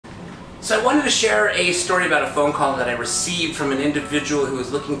So I wanted to share a story about a phone call that I received from an individual who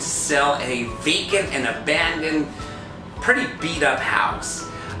was looking to sell a vacant and abandoned, pretty beat up house.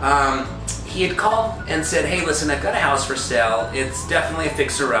 He had called and said, hey listen, I've got a house for sale. It's definitely a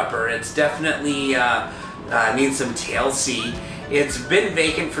fixer-upper. It's definitely needs some TLC. It's been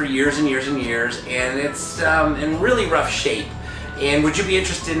vacant for years and years and years, and it's in really rough shape. And would you be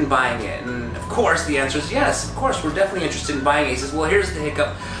interested in buying it? And of course the answer is yes, of course, we're definitely interested in buying it. He says, well, here's the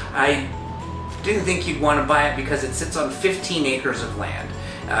hiccup. I didn't think you'd want to buy it because it sits on 15 acres of land.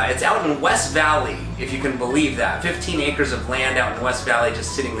 It's out in West Valley, if you can believe that. 15 acres of land out in West Valley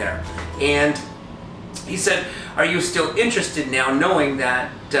just sitting there. And he said, are you still interested now knowing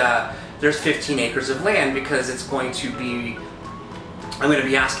that there's 15 acres of land, because it's going to be, I'm going to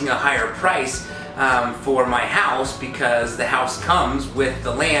be asking a higher price for my house, because the house comes with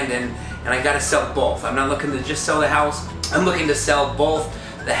the land, and I got to sell both. I'm not looking to just sell the house, I'm looking to sell both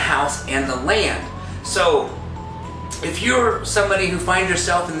the house and the land. So if you're somebody who finds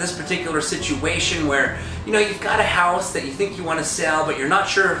yourself in this particular situation where, you know, you've got a house that you think you want to sell, but you're not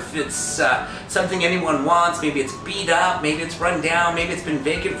sure if it's something anyone wants, maybe it's beat up, maybe it's run down, maybe it's been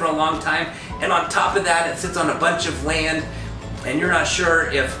vacant for a long time, and on top of that it sits on a bunch of land, and you're not sure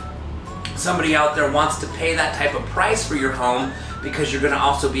if somebody out there wants to pay that type of price for your home, because you're going to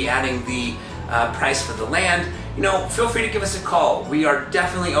also be adding the price for the land, you know, feel free to give us a call. We are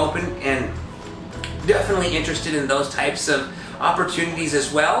definitely open and definitely interested in those types of opportunities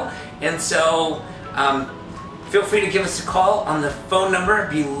as well. And so feel free to give us a call on the phone number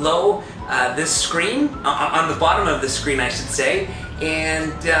below this screen, on the bottom of the screen I should say.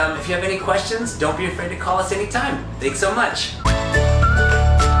 And if you have any questions, don't be afraid to call us anytime. Thanks so much.